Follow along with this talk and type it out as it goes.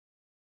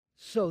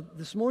So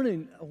this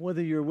morning,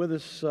 whether you're with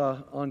us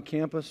on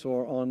campus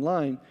or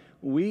online,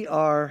 we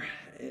are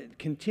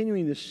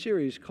continuing this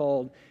series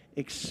called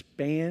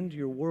Expand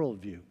Your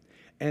Worldview.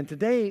 And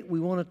today we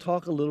want to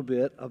talk a little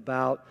bit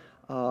about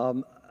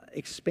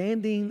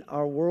expanding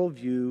our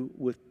worldview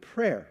with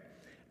prayer.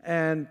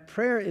 And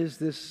prayer is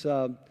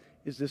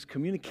this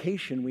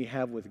communication we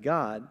have with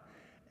God.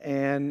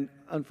 And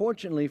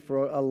unfortunately,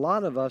 for a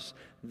lot of us,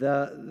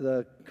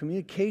 the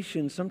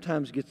communication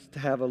sometimes gets to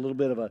have a little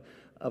bit of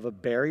a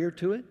barrier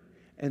to it.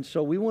 And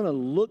so we want to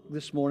look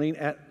this morning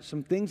at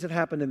some things that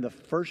happened in the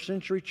first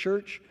century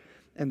church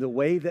and the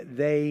way that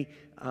they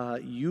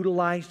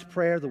utilized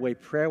prayer, the way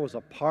prayer was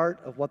a part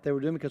of what they were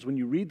doing. Because when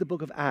you read the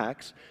book of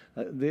Acts,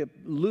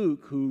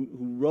 Luke, who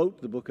wrote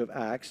the book of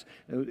Acts,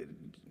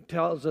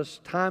 tells us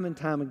time and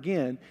time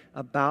again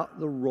about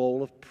the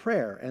role of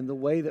prayer and the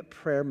way that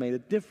prayer made a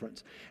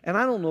difference. And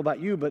I don't know about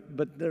you,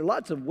 but there are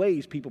lots of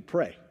ways people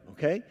pray,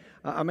 okay?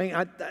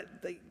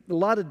 A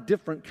lot of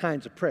different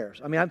kinds of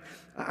prayers.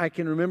 I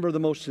can remember the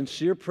most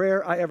sincere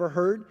prayer I ever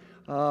heard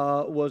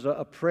was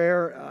a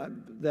prayer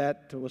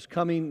that was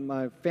coming.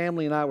 My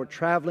family and I were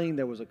traveling.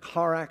 There was a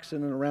car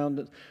accident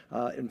around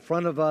in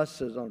front of us.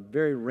 It was on a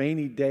very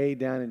rainy day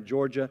down in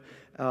Georgia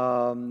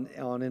on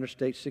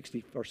Interstate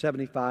 60 or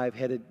 75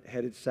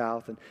 headed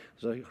south, and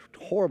it was a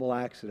horrible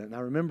accident. And I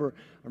remember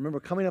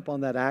coming up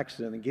on that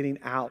accident and getting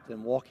out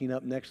and walking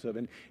up next to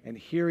it and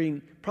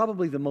hearing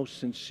probably the most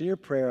sincere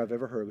prayer I've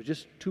ever heard. It was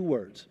just two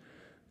words: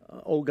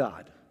 "Oh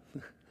God,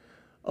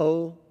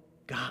 oh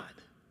God."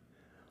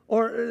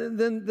 Or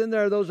then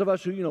there are those of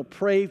us who,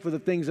 pray for the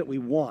things that we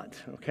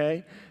want,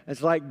 okay?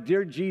 It's like,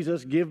 "Dear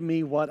Jesus, give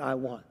me what I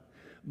want."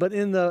 But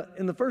in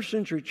the first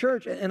century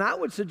church, and I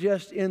would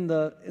suggest in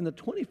the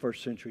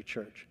 21st century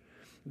church,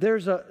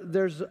 there's a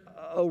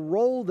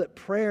role that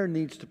prayer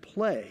needs to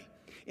play.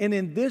 And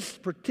in this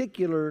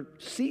particular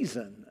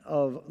season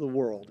of the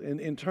world,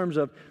 in terms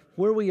of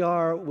where we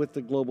are with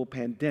the global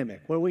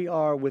pandemic, where we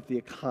are with the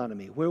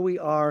economy, where we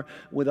are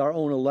with our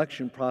own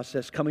election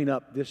process coming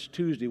up this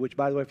Tuesday, which,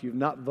 by the way, if you've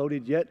not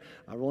voted yet,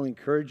 I really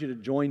encourage you to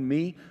join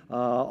me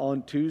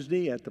on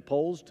Tuesday at the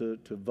polls to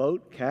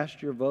vote,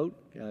 cast your vote,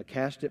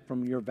 cast it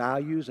from your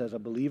values as a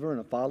believer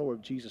and a follower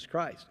of Jesus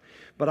Christ.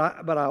 But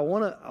I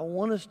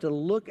want us to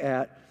look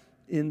at,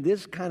 in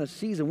this kind of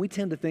season, we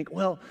tend to think,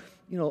 well,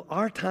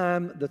 our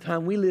time, the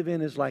time we live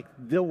in, is like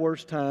the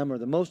worst time or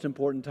the most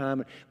important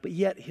time. But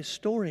yet,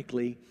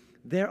 historically,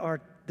 there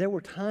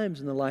were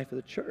times in the life of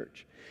the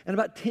church. And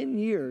about 10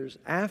 years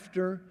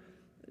after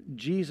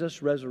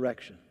Jesus'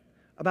 resurrection,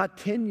 about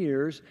 10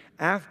 years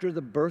after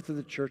the birth of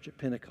the church at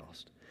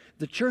Pentecost,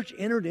 the church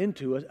entered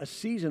into a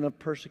season of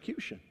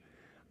persecution,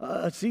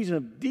 a season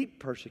of deep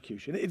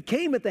persecution. It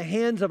came at the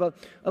hands of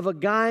a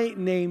guy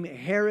named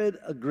Herod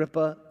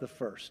Agrippa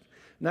I.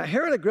 Now,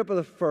 Herod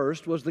Agrippa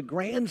I was the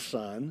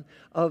grandson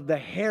of the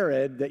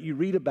Herod that you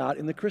read about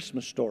in the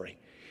Christmas story.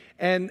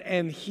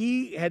 And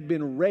he had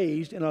been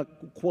raised in a,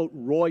 quote,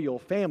 royal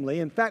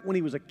family. In fact, when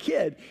he was a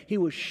kid, he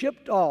was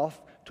shipped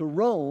off to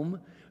Rome,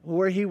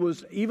 where he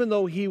was, even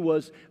though he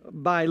was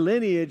by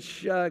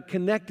lineage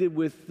connected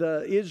with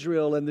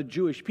Israel and the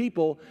Jewish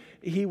people,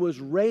 he was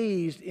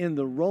raised in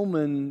the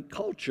Roman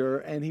culture,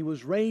 and he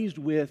was raised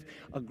with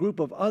a group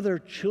of other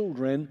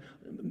children,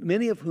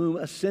 many of whom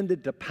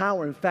ascended to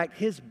power. In fact,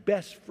 his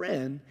best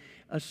friend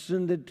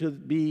ascended to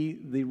be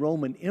the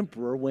Roman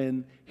emperor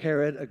when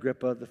Herod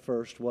Agrippa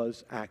I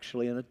was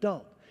actually an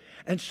adult.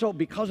 And so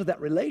because of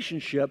that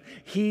relationship,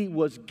 he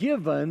was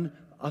given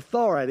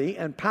authority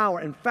and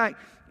power. In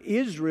fact,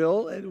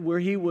 Israel, where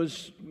he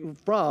was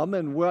from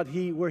and where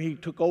he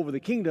took over the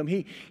kingdom,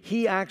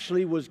 he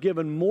actually was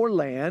given more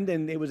land,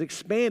 and it was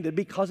expanded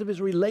because of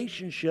his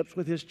relationships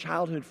with his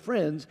childhood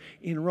friends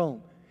in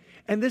Rome.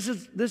 And this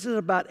is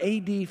about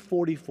AD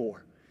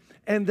 44.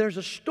 And there's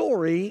a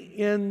story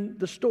in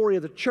the story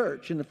of the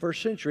church in the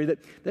first century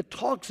that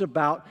talks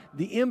about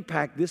the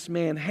impact this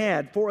man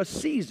had for a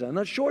season,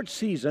 a short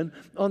season,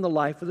 on the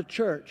life of the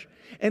church.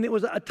 And it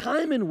was a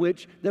time in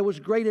which there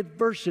was great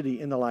adversity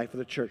in the life of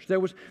the church. There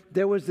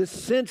was this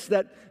sense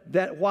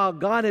that while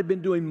God had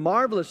been doing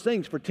marvelous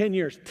things for 10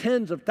 years,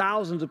 tens of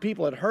thousands of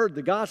people had heard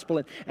the gospel.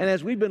 And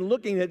as we've been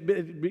looking at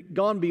it,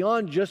 gone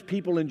beyond just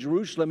people in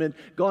Jerusalem and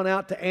gone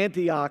out to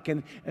Antioch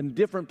and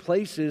different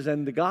places,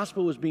 and the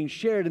gospel was being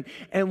shared.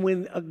 And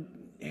when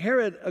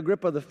Herod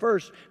Agrippa I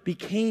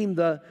became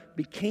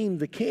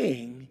the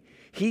king,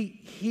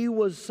 he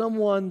was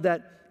someone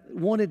that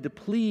wanted to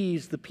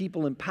please the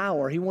people in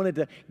power. He wanted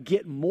to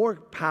get more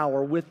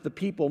power with the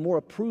people, more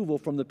approval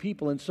from the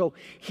people. And so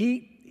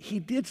he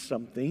did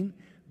something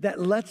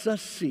that lets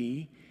us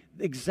see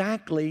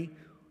exactly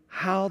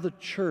how the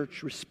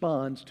church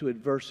responds to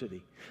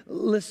adversity.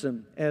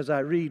 Listen as I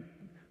read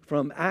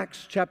from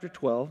Acts chapter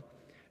 12,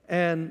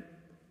 and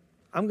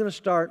I'm going to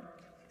start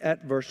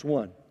at verse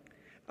 1.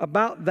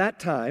 About that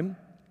time,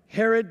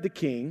 Herod the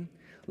king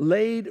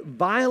laid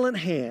violent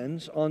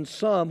hands on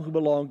some who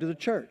belonged to the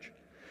church.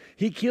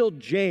 He killed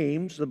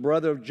James, the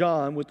brother of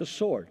John, with the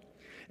sword.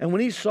 And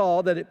when he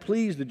saw that it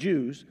pleased the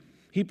Jews,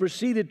 he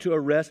proceeded to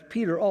arrest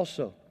Peter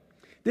also.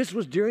 This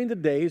was during the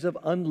days of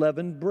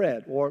unleavened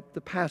bread, or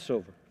the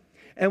Passover.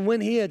 And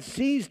when he had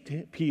seized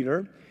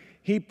Peter,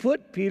 he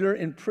put Peter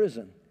in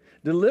prison,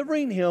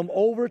 delivering him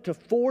over to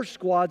 4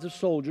 squads of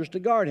soldiers to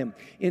guard him,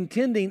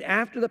 intending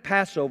after the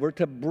Passover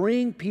to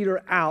bring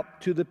Peter out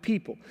to the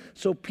people.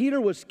 So Peter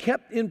was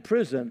kept in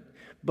prison,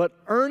 but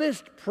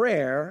earnest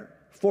prayer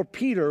for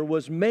Peter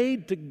was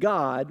made to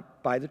God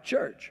by the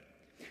church.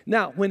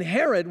 Now, when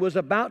Herod was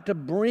about to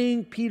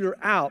bring Peter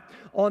out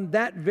on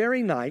that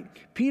very night,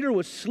 Peter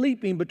was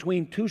sleeping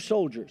between 2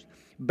 soldiers,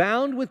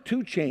 bound with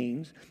 2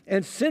 chains,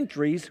 and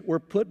sentries were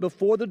put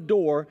before the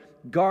door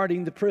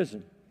guarding the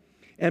prison.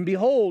 And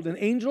behold, an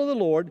angel of the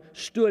Lord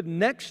stood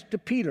next to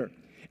Peter,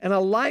 and a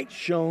light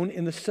shone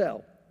in the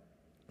cell.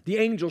 The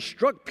angel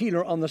struck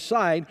Peter on the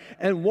side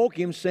and woke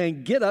him,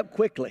 saying, "Get up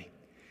quickly."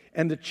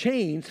 And the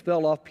chains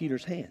fell off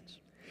Peter's hands.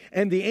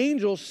 And the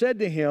angel said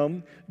to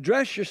him,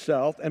 "Dress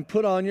yourself and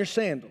put on your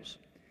sandals."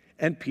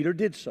 And Peter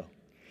did so.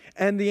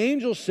 And the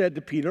angel said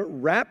to Peter,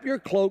 "Wrap your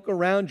cloak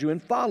around you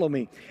and follow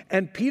me."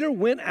 And Peter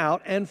went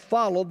out and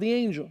followed the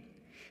angel.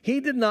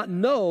 He did not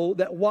know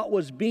that what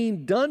was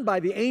being done by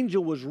the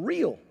angel was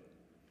real,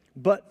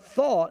 but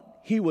thought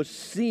he was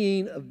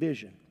seeing a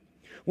vision.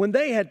 When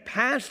they had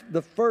passed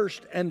the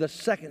first and the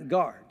second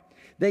guard,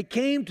 they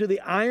came to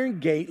the iron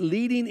gate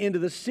leading into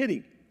the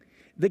city.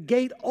 The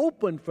gate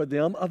opened for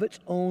them of its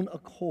own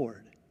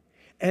accord,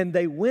 and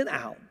they went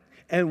out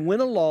and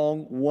went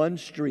along one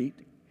street,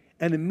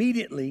 and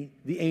immediately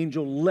the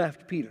angel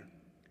left Peter.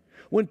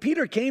 When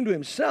Peter came to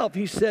himself,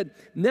 he said,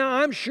 "Now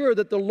I'm sure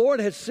that the Lord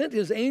has sent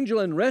his angel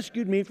and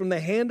rescued me from the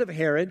hand of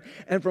Herod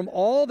and from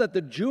all that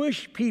the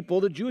Jewish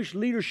people, the Jewish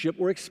leadership,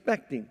 were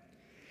expecting."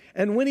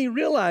 And when he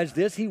realized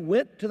this, he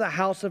went to the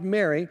house of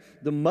Mary,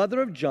 the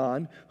mother of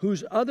John,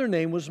 whose other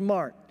name was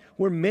Mark,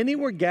 where many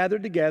were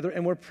gathered together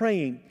and were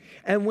praying.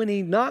 And when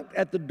he knocked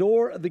at the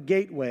door of the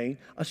gateway,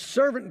 a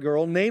servant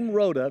girl named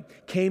Rhoda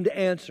came to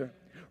answer.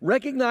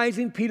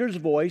 Recognizing Peter's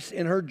voice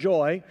in her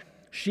joy,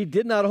 she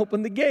did not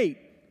open the gate,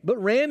 but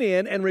ran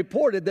in and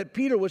reported that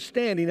Peter was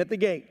standing at the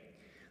gate.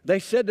 They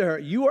said to her,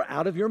 "You are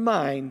out of your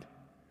mind."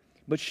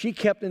 But she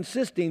kept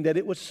insisting that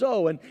it was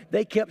so, and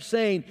they kept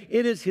saying,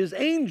 "It is his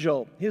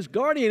angel, his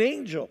guardian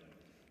angel."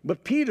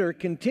 But Peter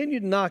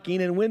continued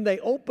knocking, and when they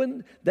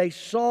opened, they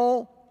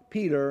saw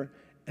Peter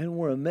and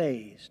were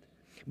amazed.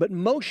 But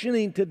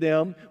motioning to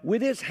them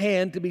with his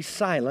hand to be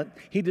silent,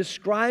 he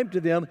described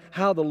to them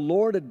how the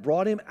Lord had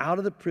brought him out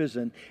of the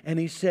prison. And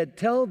he said,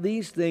 "Tell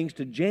these things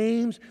to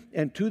James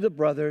and to the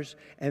brothers."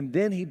 And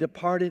then he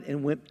departed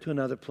and went to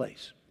another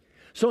place.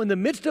 So in the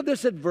midst of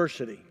this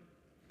adversity,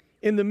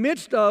 in the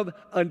midst of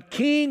a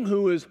king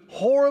who is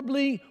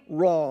horribly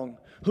wrong,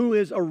 who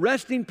is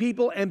arresting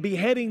people and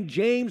beheading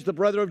James, the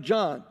brother of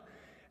John,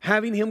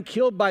 having him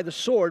killed by the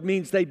sword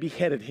means they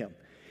beheaded him.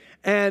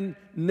 And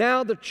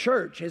now the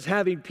church is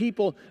having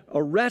people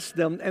arrest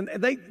them, and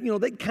they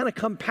kind of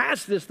come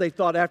past this, they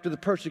thought, after the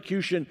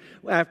persecution,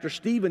 after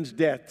Stephen's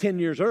death 10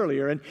 years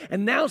earlier.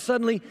 And now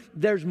suddenly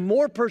there's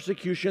more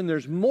persecution,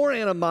 there's more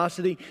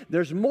animosity,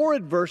 there's more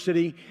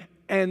adversity,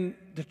 and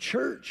the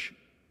church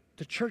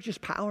is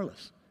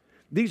powerless.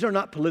 These are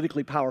not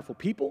politically powerful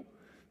people.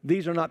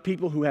 These are not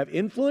people who have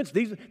influence.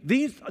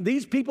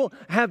 These people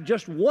have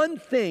just one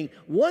thing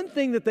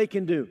that they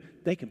can do.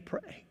 They can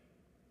pray.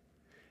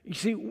 You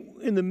see,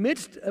 in the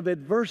midst of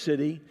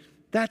adversity,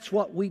 that's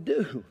what we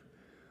do.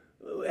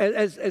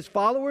 As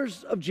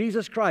followers of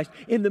Jesus Christ,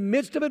 in the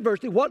midst of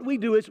adversity, what we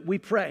do is we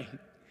pray.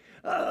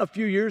 A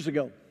few years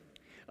ago,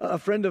 a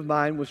friend of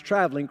mine was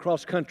traveling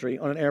cross-country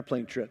on an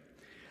airplane trip.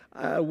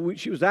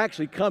 She was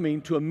actually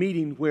coming to a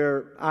meeting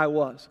where I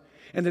was.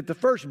 And at the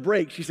first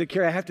break, she said,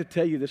 "Kerry, I have to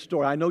tell you this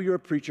story. I know you're a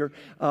preacher.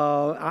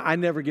 I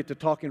never get to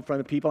talk in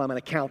front of people. I'm an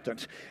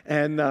accountant.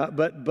 And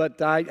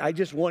but I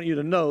just want you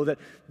to know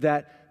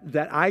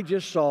that I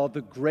just saw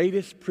the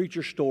greatest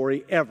preacher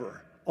story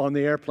ever on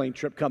the airplane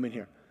trip coming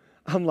here."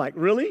 I'm like,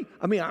 "Really?"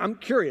 I mean, I'm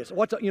curious.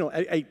 What's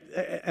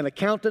an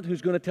accountant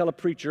who's going to tell a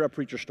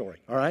preacher story,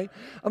 all right?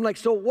 I'm like,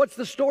 "So what's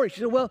the story?"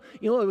 She said, "Well,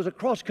 it was a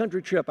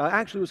cross-country trip. I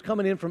actually was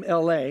coming in from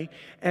L.A.,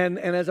 and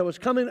as I was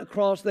coming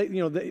across,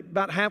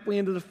 about halfway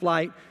into the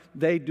flight,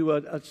 they do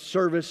a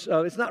service.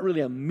 It's not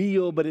really a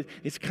meal, but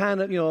it's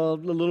kind of, a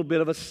little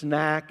bit of a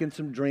snack and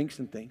some drinks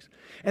and things.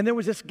 And there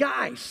was this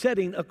guy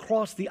sitting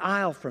across the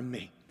aisle from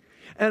me.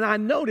 And I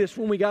noticed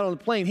when we got on the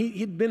plane,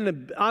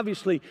 he'd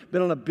obviously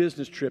been on a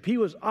business trip. He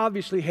was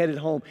obviously headed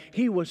home.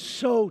 He was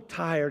so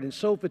tired and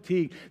so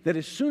fatigued that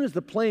as soon as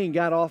the plane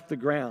got off the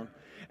ground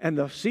and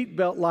the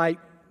seatbelt light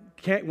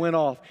went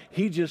off,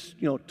 he just,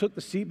 took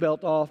the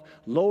seatbelt off,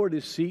 lowered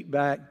his seat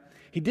back.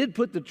 He did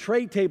put the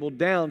tray table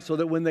down so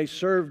that when they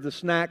served the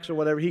snacks or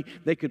whatever,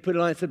 they could put it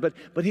on. I said,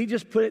 but he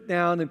just put it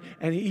down,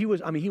 and he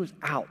was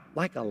out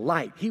like a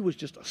light. He was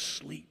just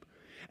asleep.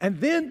 And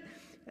then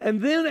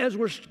as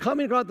we're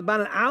coming across about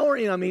an hour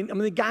in,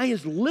 the guy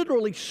is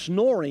literally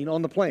snoring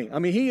on the plane.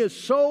 He is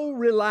so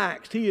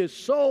relaxed. He is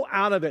so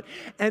out of it.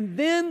 And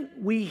then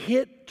we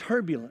hit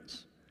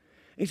turbulence.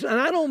 He said,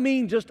 and I don't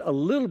mean just a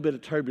little bit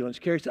of turbulence,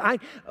 Kerry. He said,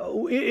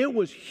 it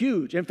was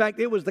huge. In fact,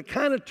 it was the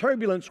kind of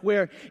turbulence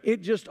where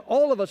it just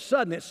all of a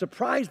sudden, it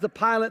surprised the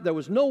pilot. There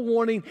was no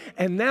warning.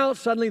 And now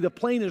suddenly the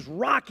plane is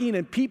rocking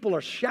and people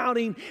are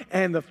shouting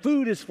and the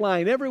food is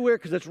flying everywhere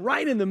because it's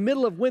right in the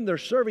middle of when they're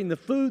serving the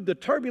food. The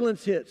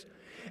turbulence hits.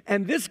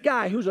 And this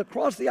guy who's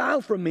across the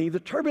aisle from me, the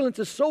turbulence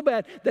is so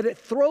bad that it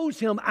throws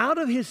him out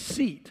of his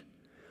seat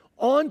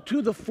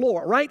onto the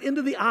floor, right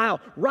into the aisle,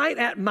 right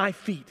at my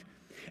feet.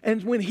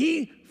 And when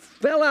he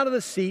fell out of the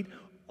seat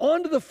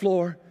onto the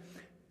floor,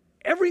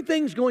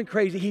 everything's going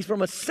crazy. He's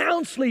from a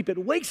sound sleep. It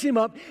wakes him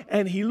up,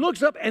 and he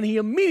looks up, and he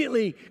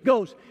immediately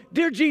goes,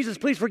 "Dear Jesus,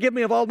 please forgive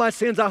me of all my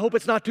sins. I hope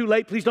it's not too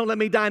late. Please don't let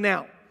me die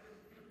now."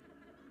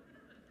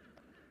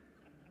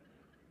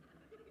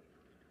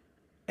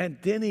 And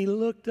then he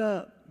looked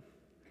up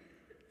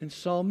and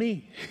saw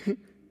me.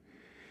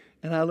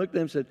 And I looked at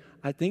him and said,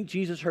 "I think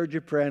Jesus heard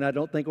your prayer, and I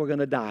don't think we're going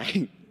to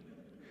die."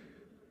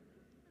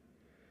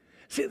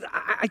 See,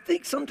 I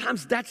think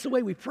sometimes that's the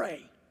way we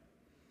pray.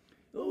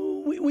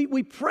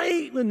 We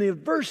pray in the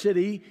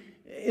adversity,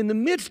 in the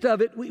midst of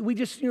it, we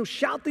just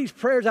shout these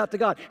prayers out to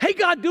God. "Hey,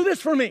 God, do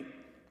this for me."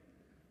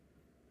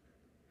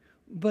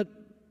 But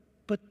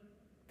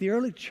the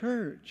early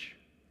church,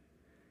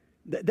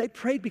 they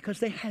prayed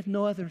because they had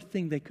no other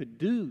thing they could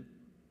do.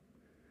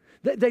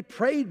 They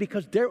prayed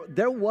because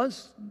there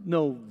was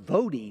no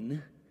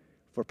voting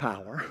for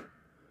power.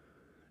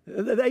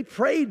 They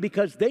prayed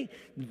because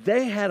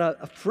they had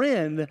a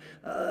friend,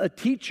 a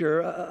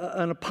teacher,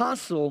 an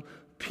apostle,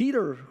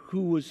 Peter,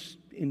 who was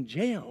in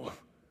jail.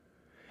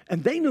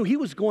 And they knew he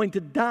was going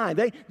to die.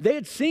 They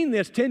had seen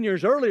this 10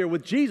 years earlier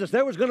with Jesus.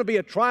 There was going to be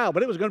a trial,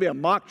 but it was going to be a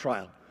mock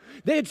trial.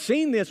 They had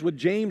seen this with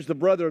James, the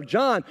brother of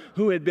John,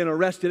 who had been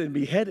arrested and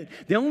beheaded.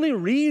 The only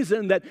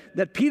reason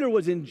that Peter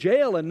was in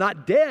jail and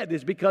not dead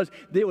is because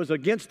it was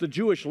against the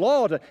Jewish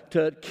law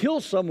to kill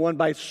someone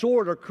by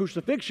sword or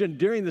crucifixion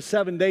during the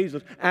 7 days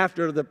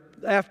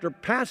after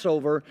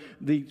Passover,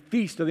 the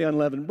Feast of the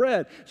Unleavened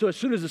Bread. So as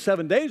soon as the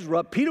 7 days were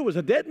up, Peter was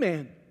a dead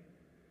man.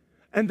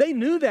 And they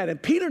knew that,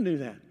 and Peter knew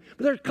that.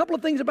 But there are a couple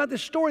of things about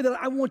this story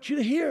that I want you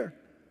to hear.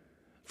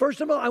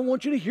 First of all, I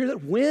want you to hear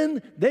that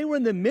when they were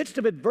in the midst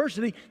of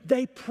adversity,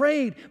 they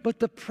prayed, but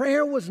the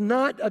prayer was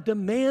not a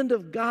demand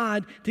of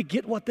God to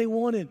get what they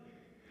wanted.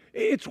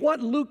 It's what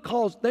Luke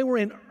calls, they were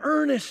in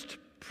earnest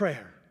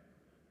prayer.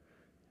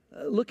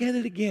 Look at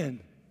it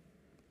again.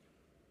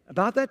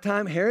 About that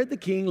time, Herod the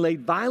king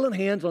laid violent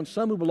hands on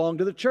some who belonged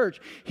to the church.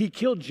 He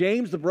killed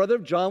James, the brother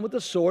of John, with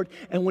a sword,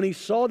 and when he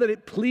saw that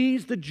it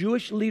pleased the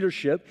Jewish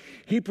leadership,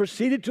 he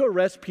proceeded to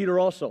arrest Peter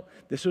also.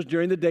 This was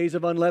during the days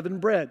of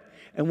unleavened bread.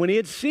 And when he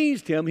had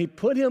seized him, he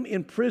put him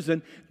in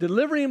prison,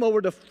 delivering him over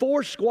to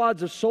 4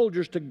 squads of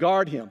soldiers to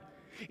guard him,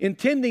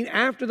 intending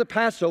after the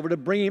Passover to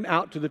bring him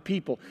out to the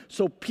people.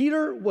 So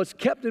Peter was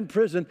kept in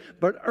prison,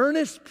 but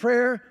earnest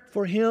prayer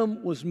for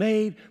him was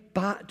made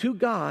to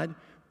God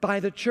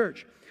by the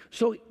church.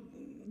 So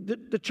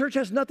the church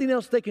has nothing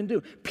else they can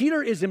do.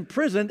 Peter is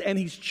imprisoned and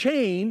he's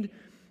chained,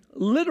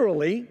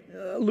 literally,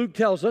 Luke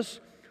tells us,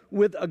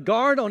 with a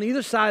guard on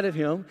either side of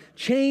him,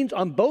 chains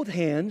on both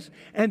hands,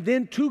 and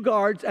then 2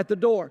 guards at the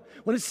door.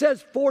 When it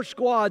says 4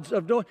 squads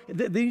of door,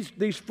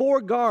 these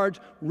 4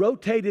 guards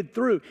rotated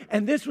through.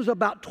 And this was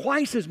about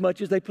twice as much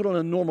as they put on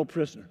a normal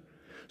prisoner.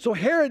 So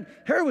Herod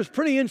was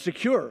pretty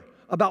insecure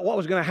about what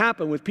was going to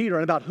happen with Peter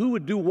and about who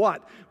would do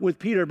what with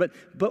Peter.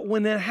 But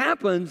when that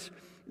happens,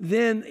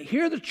 then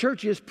here the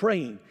church is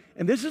praying.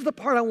 And this is the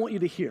part I want you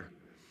to hear.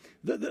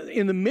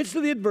 In the midst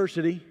of the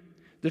adversity,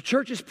 the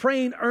church is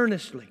praying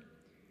earnestly.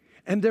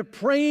 And they're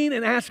praying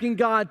and asking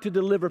God to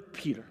deliver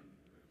Peter.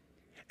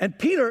 And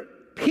Peter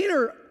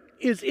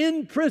is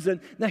in prison.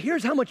 Now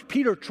here's how much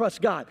Peter trusts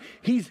God.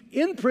 He's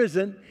in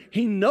prison.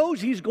 He knows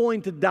he's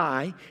going to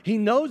die. He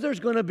knows there's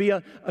going to be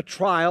a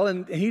trial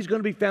and he's going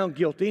to be found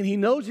guilty. And he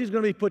knows he's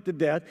going to be put to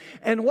death.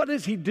 And what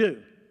does he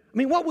do? I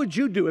mean, what would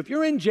you do if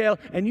you're in jail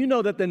and you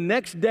know that the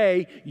next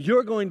day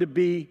you're going to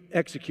be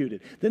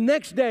executed? The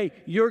next day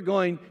you're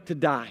going to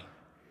die.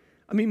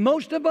 I mean,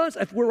 most of us,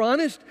 if we're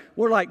honest,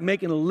 we're like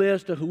making a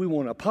list of who we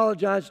want to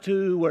apologize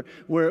to.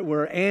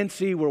 We're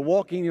antsy. We're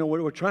walking.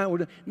 We're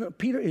trying. No,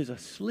 Peter is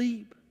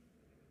asleep.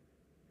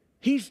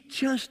 He's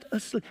just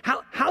asleep.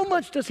 How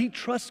much does he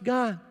trust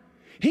God?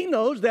 He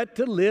knows that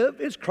to live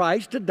is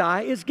Christ, to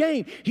die is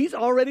gain. He's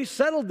already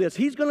settled this.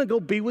 He's going to go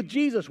be with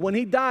Jesus when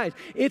he dies.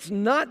 It's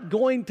not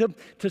going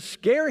to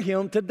scare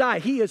him to die.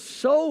 He is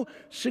so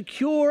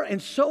secure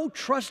and so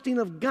trusting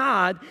of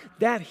God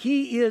that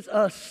he is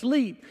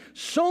asleep.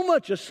 So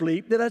much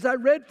asleep that, as I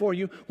read for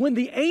you, when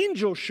the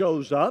angel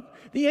shows up,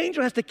 the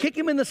angel has to kick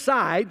him in the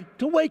side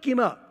to wake him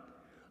up.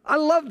 I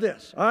love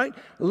this, all right?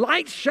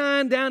 Lights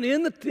shine down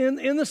in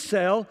the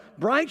cell,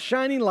 bright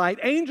shining light.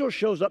 Angel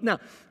shows up. Now,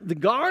 the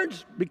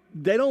guards,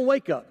 they don't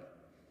wake up.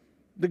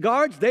 The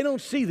guards, they don't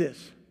see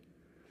this.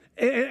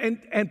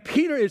 And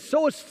Peter is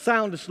so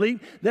sound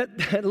asleep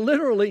that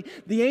literally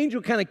the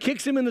angel kind of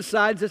kicks him in the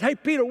side and says, "Hey,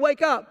 Peter,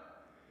 wake up."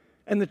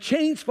 And the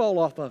chains fall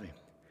off of him.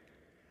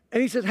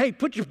 And he says, "Hey,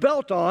 put your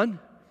belt on."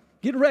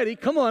 Get ready.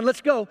 Come on,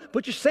 let's go.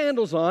 Put your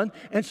sandals on.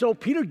 And so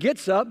Peter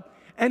gets up,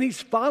 and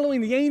he's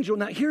following the angel.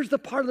 Now, here's the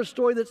part of the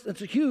story that's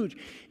huge.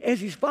 As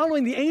he's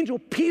following the angel,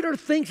 Peter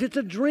thinks it's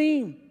a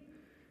dream.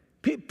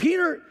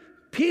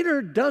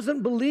 Peter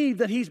doesn't believe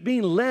that he's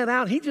being led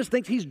out. He just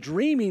thinks he's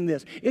dreaming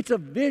this. It's a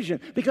vision.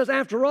 Because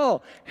after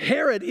all,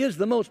 Herod is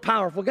the most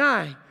powerful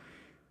guy.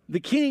 The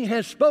king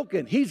has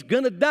spoken. He's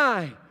going to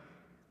die.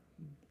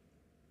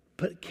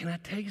 But can I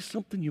tell you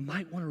something you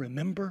might want to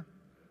remember?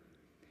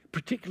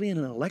 Particularly in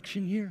an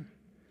election year,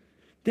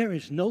 there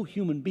is no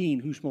human being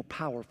who's more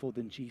powerful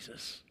than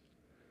Jesus.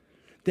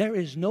 There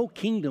is no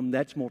kingdom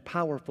that's more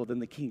powerful than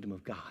the kingdom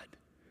of God.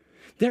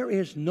 There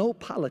is no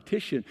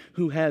politician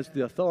who has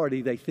the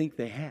authority they think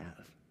they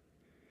have.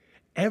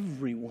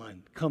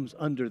 Everyone comes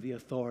under the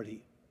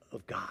authority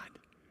of God.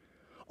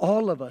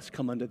 All of us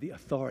come under the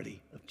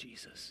authority of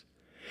Jesus.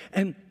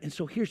 And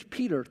so here's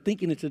Peter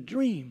thinking it's a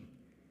dream.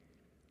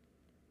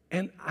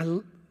 And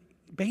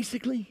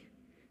basically,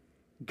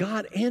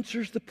 God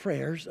answers the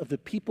prayers of the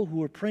people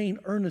who are praying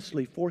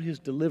earnestly for his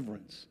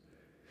deliverance.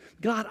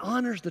 God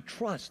honors the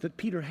trust that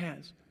Peter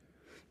has.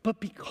 But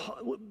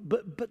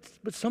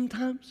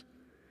sometimes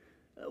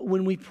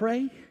when we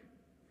pray,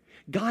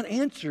 God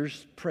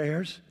answers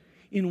prayers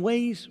in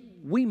ways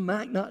we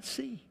might not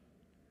see.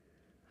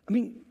 I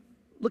mean,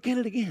 look at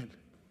it again.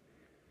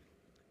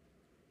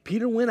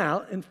 Peter went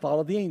out and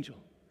followed the angel.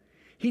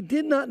 He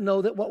did not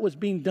know that what was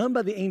being done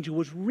by the angel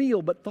was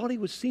real, but thought he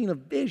was seeing a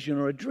vision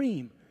or a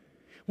dream.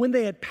 When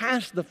they had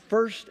passed the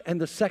first and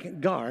the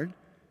second guard,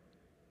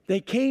 they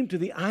came to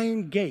the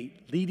iron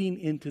gate leading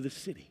into the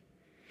city.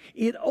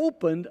 It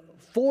opened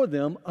for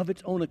them of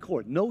its own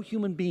accord. No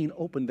human being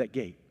opened that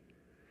gate.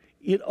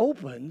 It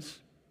opens,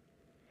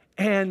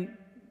 and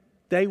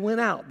they went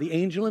out, the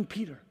angel and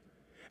Peter.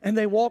 And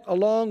they walk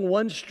along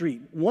one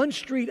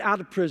street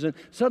out of prison.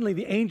 Suddenly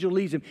the angel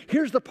leads him.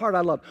 Here's the part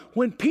I love.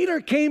 When Peter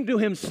came to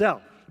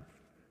himself,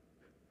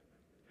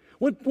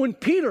 when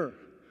Peter,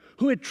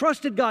 who had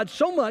trusted God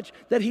so much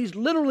that he's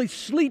literally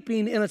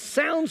sleeping in a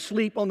sound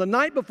sleep on the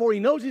night before he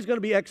knows he's going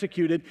to be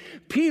executed,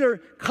 Peter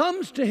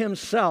comes to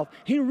himself.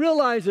 He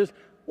realizes,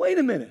 wait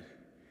a minute.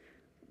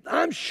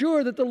 I'm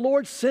sure that the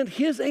Lord sent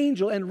his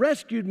angel and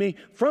rescued me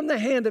from the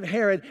hand of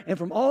Herod and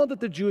from all that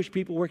the Jewish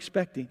people were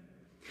expecting.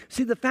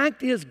 See, the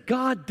fact is,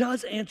 God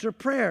does answer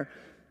prayer.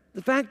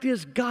 The fact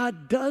is,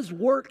 God does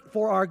work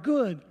for our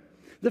good.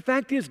 The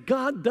fact is,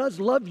 God does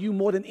love you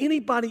more than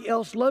anybody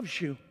else loves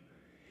you.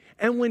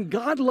 And when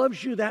God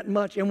loves you that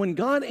much, and when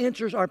God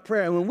answers our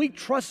prayer, and when we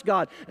trust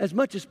God as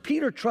much as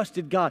Peter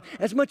trusted God,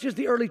 as much as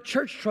the early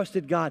church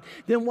trusted God,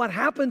 then what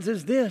happens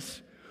is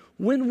this.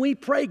 When we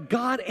pray,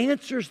 God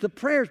answers the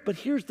prayers. But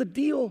here's the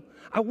deal.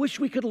 I wish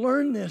we could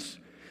learn this.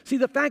 See,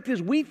 the fact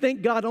is, we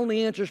think God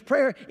only answers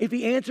prayer if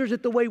he answers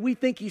it the way we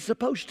think he's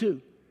supposed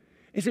to.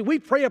 And see, we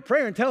pray a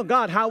prayer and tell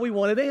God how we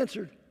want it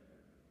answered.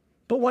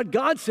 But what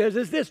God says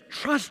is this: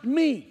 trust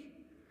me.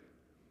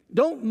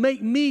 Don't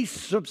make me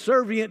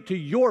subservient to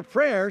your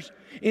prayers.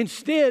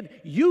 Instead,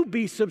 you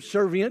be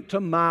subservient to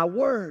my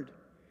word.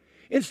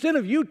 Instead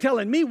of you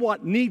telling me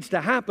what needs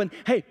to happen,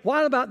 hey,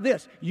 what about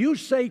this? You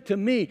say to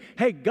me,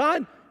 hey,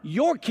 God,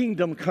 your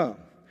kingdom come.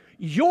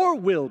 Your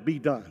will be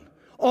done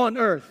on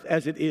earth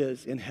as it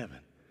is in heaven.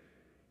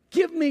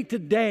 Give me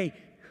today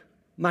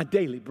my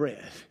daily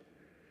bread.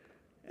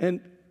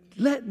 And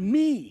let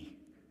me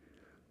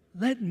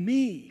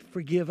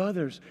forgive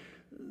others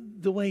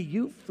the way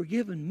you've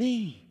forgiven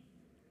me.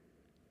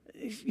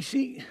 You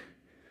see,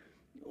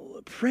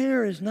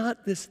 prayer is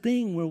not this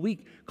thing where we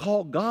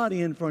call God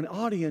in for an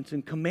audience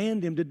and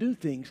command him to do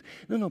things.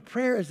 No,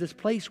 prayer is this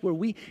place where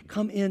we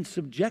come in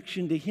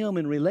subjection to him,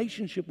 in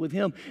relationship with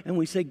him, and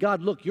we say,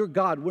 God, look, you're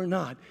God, we're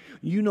not.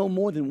 You know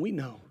more than we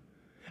know.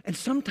 And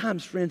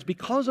sometimes, friends,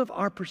 because of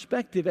our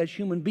perspective as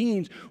human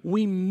beings,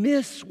 we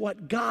miss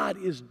what God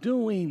is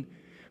doing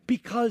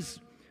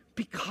because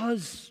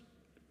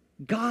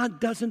God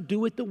doesn't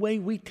do it the way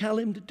we tell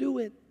him to do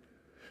it.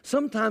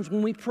 Sometimes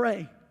when we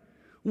pray,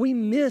 we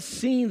miss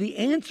seeing the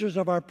answers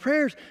of our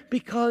prayers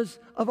because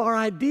of our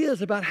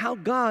ideas about how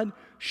God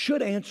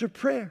should answer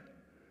prayer.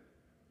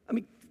 I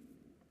mean,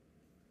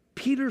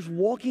 Peter's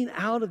walking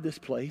out of this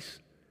place,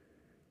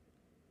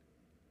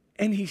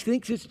 and he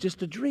thinks it's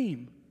just a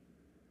dream.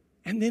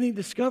 And then he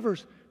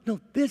discovers, no,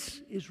 this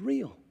is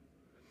real.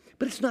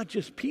 But it's not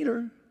just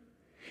Peter.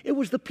 It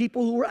was the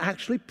people who were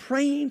actually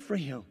praying for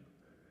him.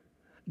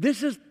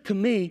 This is, to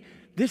me,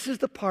 this is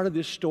the part of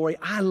this story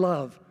I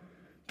love,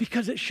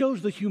 because it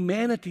shows the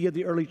humanity of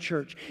the early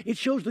church. It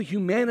shows the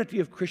humanity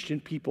of Christian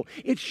people.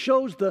 It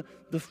shows the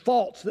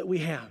faults that we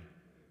have.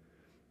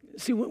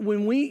 See,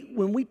 when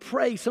we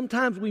pray,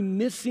 sometimes we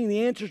miss seeing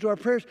the answers to our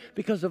prayers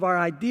because of our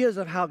ideas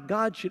of how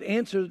God should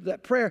answer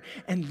that prayer.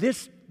 And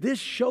this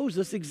shows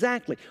us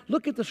exactly.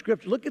 Look at the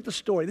scripture. Look at the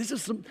story. This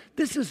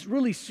is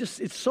really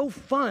just, it's so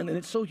fun and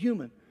it's so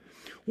human.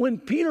 When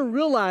Peter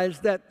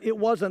realized that it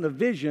wasn't a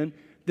vision,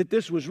 that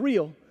this was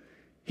real,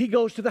 he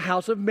goes to the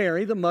house of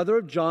Mary, the mother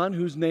of John,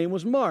 whose name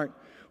was Mark.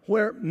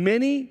 where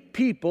many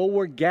people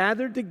were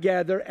gathered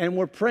together and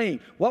were praying.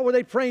 What were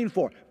they praying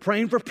for?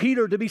 Praying for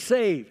Peter to be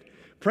saved,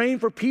 praying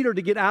for Peter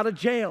to get out of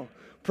jail,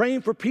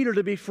 praying for Peter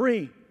to be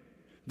free.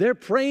 They're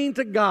praying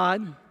to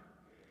God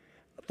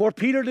for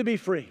Peter to be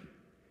free.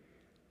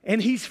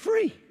 And he's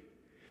free.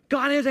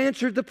 God has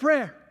answered the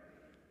prayer.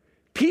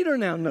 Peter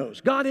now knows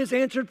God has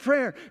answered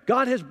prayer.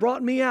 God has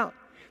brought me out.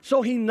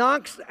 So he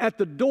knocks at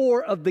the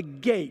door of the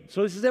gate.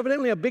 So this is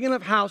evidently a big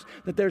enough house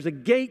that there's a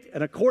gate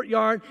and a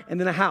courtyard and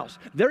then a house.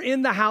 They're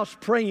in the house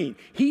praying.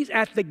 He's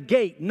at the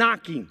gate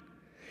knocking.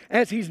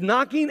 As he's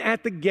knocking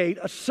at the gate,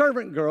 a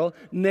servant girl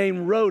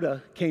named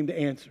Rhoda came to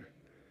answer.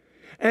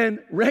 And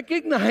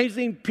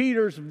recognizing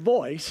Peter's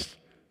voice,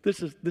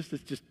 this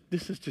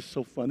is just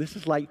so fun. This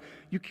is like,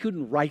 you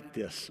couldn't write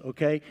this,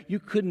 okay? You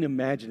couldn't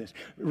imagine this.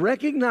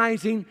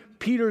 Recognizing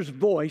Peter's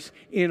voice,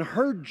 in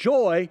her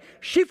joy,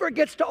 she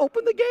forgets to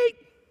open the gate.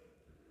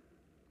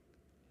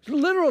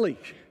 Literally.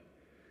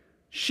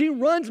 She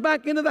runs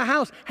back into the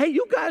house. Hey,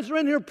 you guys are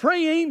in here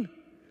praying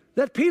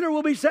that Peter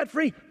will be set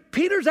free.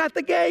 Peter's at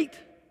the gate.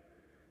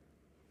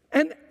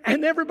 And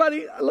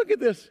everybody, look at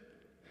this.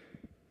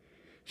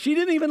 She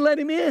didn't even let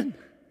him in.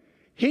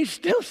 He's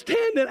still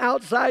standing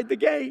outside the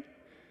gate.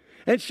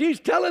 And she's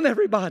telling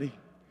everybody,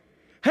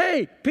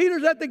 hey,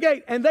 Peter's at the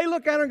gate. And they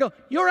look at her and go,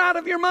 you're out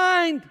of your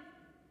mind.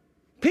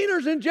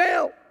 Peter's in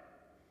jail.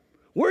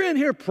 We're in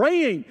here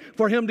praying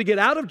for him to get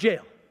out of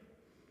jail.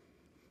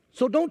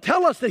 So don't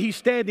tell us that he's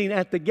standing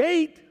at the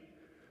gate.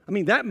 I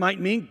mean, that might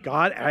mean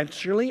God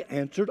actually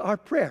answered our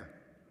prayer.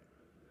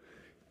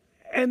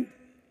 And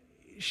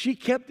she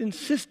kept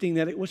insisting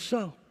that it was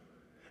so.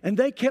 And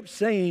they kept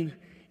saying,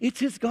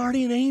 it's his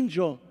guardian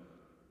angel.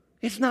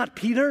 It's not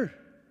Peter.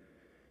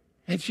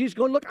 And she's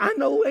going, look, I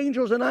know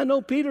angels and I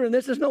know Peter, and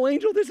this is no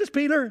angel, this is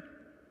Peter.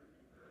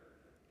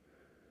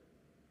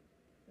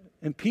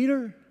 And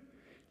Peter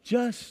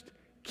just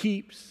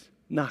keeps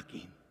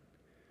knocking.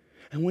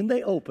 And when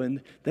they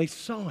opened, they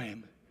saw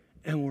him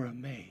and were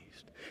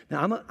amazed.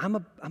 Now,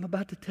 I'm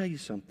about to tell you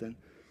something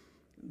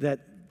that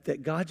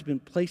God's been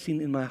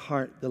placing in my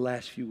heart the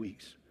last few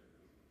weeks.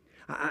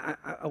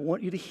 I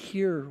want you to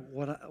hear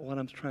what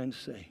I'm trying to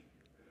say.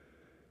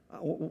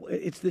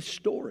 It's this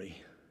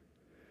story.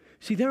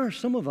 See, there are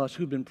some of us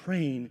who've been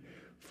praying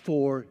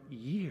for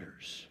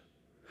years,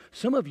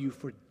 some of you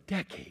for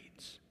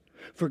decades,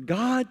 for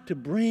God to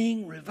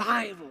bring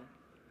revival,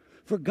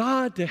 for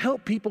God to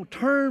help people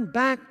turn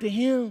back to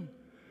Him,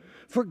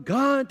 for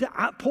God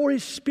to pour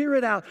His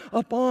Spirit out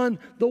upon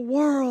the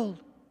world.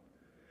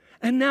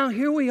 And now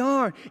here we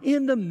are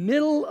in the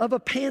middle of a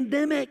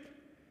pandemic.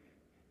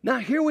 Now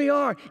here we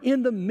are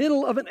in the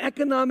middle of an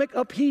economic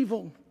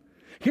upheaval.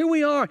 Here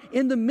we are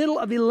in the middle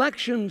of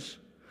elections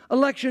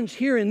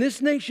here in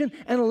this nation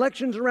and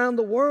elections around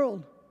the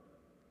world,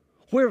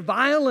 where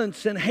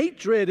violence and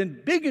hatred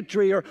and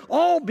bigotry are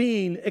all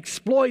being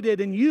exploited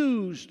and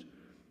used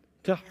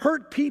to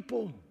hurt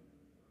people.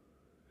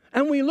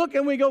 And we look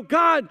and we go,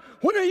 God,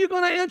 when are you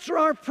going to answer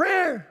our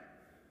prayer?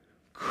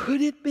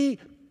 Could it be?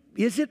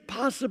 Is it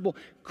possible?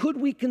 Could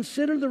we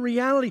consider the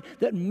reality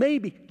that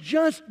maybe,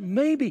 just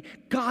maybe,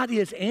 God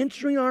is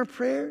answering our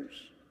prayers?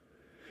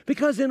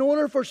 Because in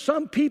order for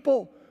some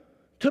people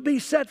to be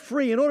set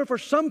free, in order for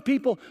some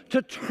people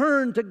to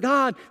turn to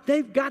God,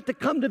 they've got to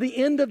come to the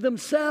end of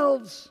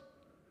themselves.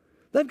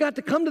 They've got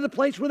to come to the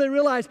place where they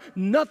realize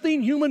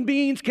nothing human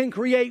beings can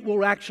create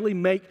will actually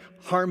make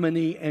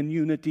harmony and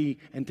unity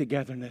and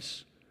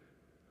togetherness.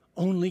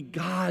 Only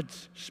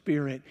God's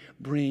Spirit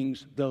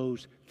brings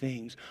those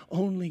things.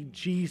 Only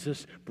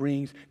Jesus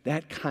brings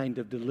that kind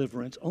of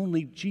deliverance.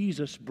 Only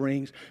Jesus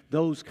brings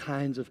those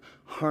kinds of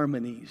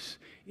harmonies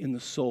in the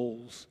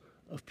souls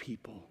of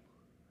people.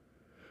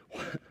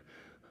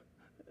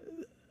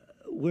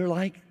 We're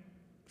like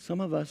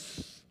some of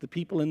us, the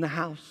people in the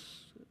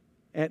house,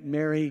 Aunt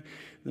Mary,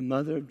 the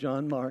mother of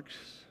John Marks.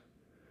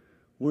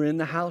 We're in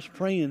the house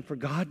praying for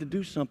God to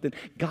do something.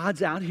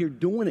 God's out here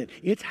doing it.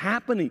 It's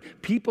happening.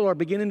 People are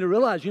beginning to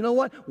realize, you know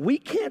what? We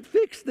can't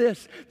fix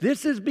this.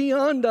 This is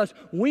beyond us.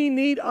 We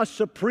need a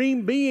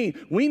supreme being.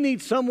 We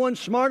need someone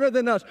smarter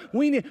than us.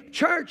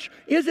 Church,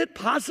 is it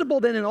possible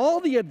that in all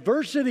the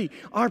adversity,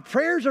 our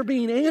prayers are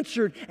being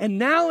answered, and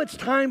now it's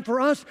time for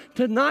us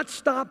to not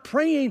stop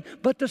praying,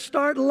 but to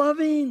start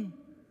loving?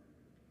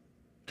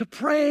 To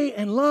pray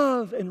and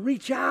love and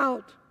reach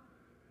out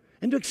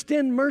and to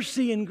extend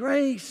mercy and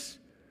grace,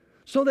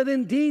 so that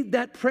indeed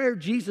that prayer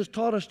Jesus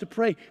taught us to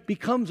pray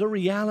becomes a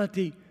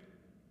reality,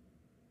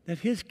 that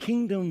His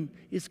kingdom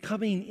is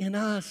coming in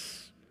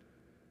us.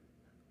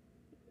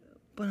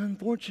 But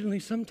unfortunately,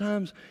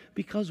 sometimes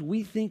because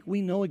we think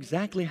we know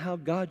exactly how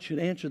God should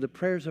answer the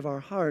prayers of our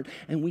heart,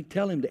 and we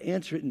tell Him to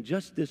answer it in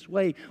just this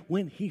way,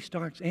 when He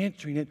starts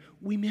answering it,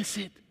 we miss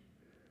it.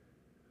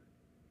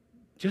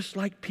 Just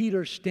like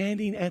Peter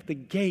standing at the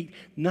gate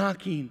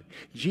knocking,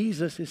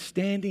 Jesus is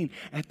standing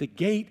at the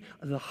gate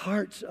of the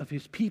hearts of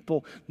His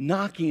people,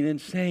 knocking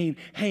and saying,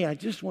 hey, I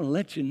just want to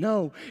let you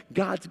know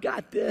God's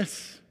got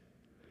this.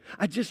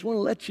 I just want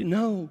to let you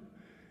know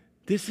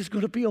this is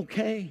going to be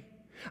okay.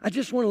 I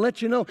just want to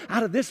let you know,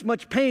 out of this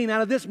much pain,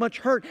 out of this much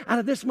hurt, out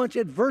of this much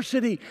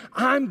adversity,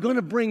 I'm going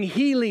to bring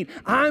healing.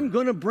 I'm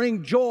going to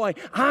bring joy.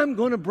 I'm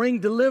going to bring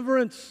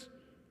deliverance.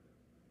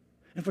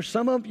 And for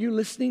some of you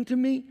listening to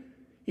me,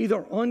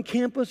 either on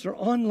campus or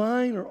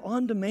online or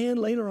on demand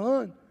later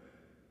on,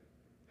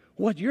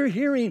 what you're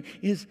hearing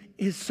is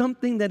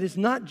something that is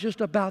not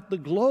just about the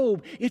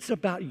globe. It's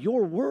about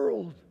your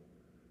world.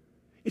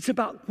 It's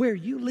about where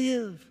you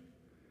live.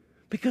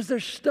 Because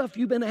there's stuff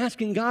you've been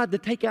asking God to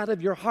take out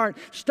of your heart,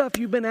 stuff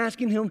you've been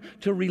asking Him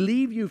to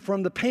relieve you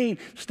from the pain,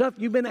 stuff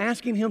you've been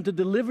asking Him to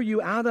deliver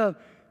you out of.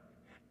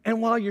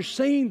 And while you're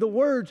saying the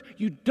words,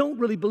 you don't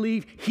really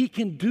believe He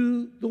can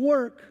do the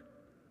work.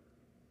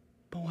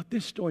 But what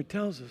this story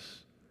tells us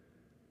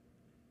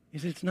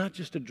is it's not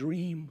just a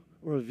dream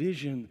or a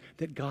vision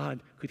that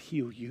God could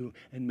heal you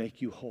and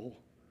make you whole.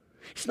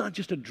 It's not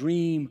just a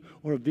dream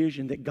or a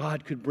vision that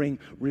God could bring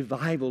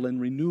revival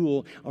and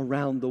renewal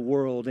around the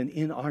world and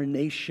in our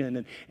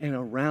nation and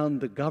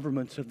around the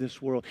governments of this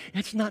world.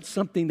 It's not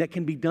something that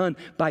can be done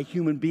by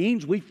human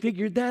beings. We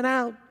figured that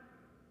out.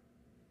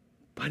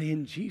 But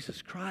in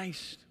Jesus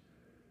Christ,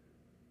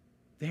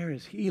 there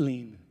is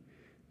healing,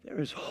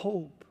 there is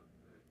hope,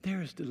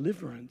 there is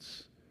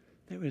deliverance,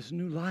 there is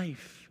new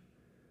life.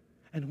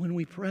 And when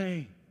we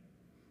pray,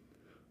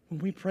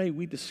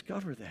 we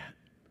discover that.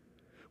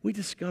 We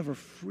discover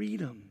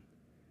freedom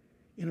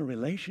in a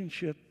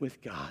relationship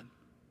with God.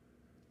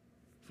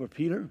 For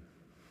Peter,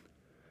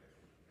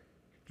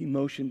 he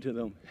motioned to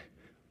them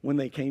when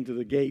they came to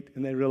the gate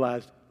and they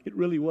realized it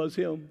really was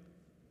him.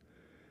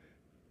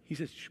 He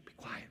says, "Shh, be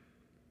quiet.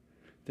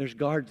 There's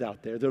guards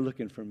out there. They're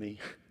looking for me.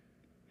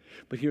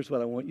 But here's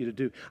what I want you to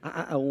do.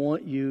 I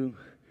want you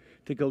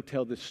to go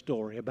tell this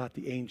story about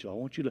the angel. I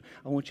want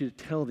you to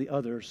tell the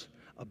others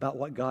about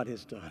what God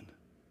has done.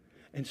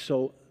 And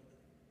so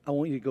I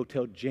want you to go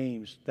tell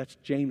James. That's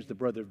James, the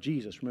brother of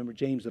Jesus. Remember,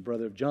 James, the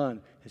brother of John,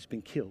 has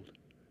been killed.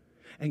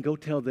 And go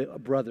tell the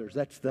brothers.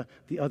 That's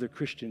the other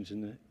Christians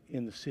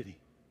in the city."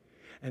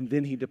 And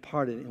then he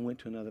departed and went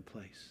to another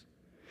place.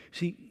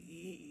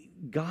 See,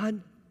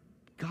 God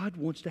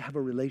wants to have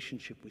a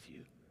relationship with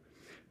you.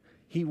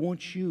 He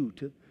wants you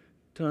to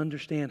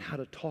understand how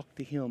to talk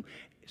to Him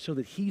so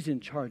that He's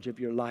in charge of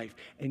your life.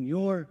 And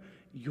you're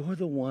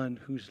the one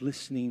who's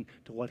listening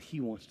to what He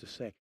wants to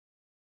say.